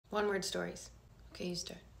One word stories. Okay, you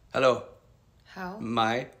start. Hello. How?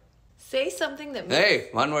 My. Say something that makes... Hey,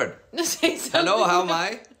 one word. No, say something. Hello, how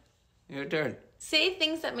my? Your turn. Say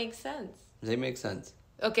things that make sense. They make sense.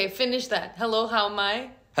 Okay, finish that. Hello, how my?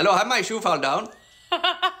 Hello, how my shoe fall down?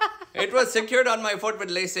 It was secured on my foot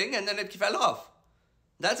with lacing and then it fell off.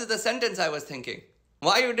 That's the sentence I was thinking.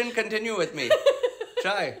 Why you didn't continue with me?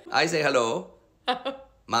 Try. I say hello.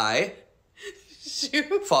 My.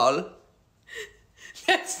 Shoe? Fall.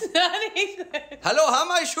 That's not English. Hello, how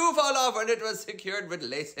my shoe fall off and it was secured with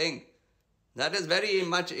lacing. That is very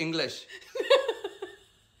much English.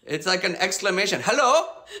 It's like an exclamation. Hello?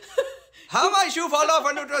 How my shoe fall off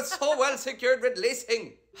and it was so well secured with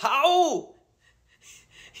lacing? How?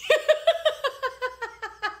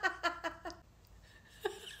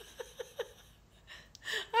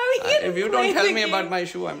 If you don't tell me about my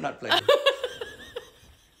shoe, I'm not playing.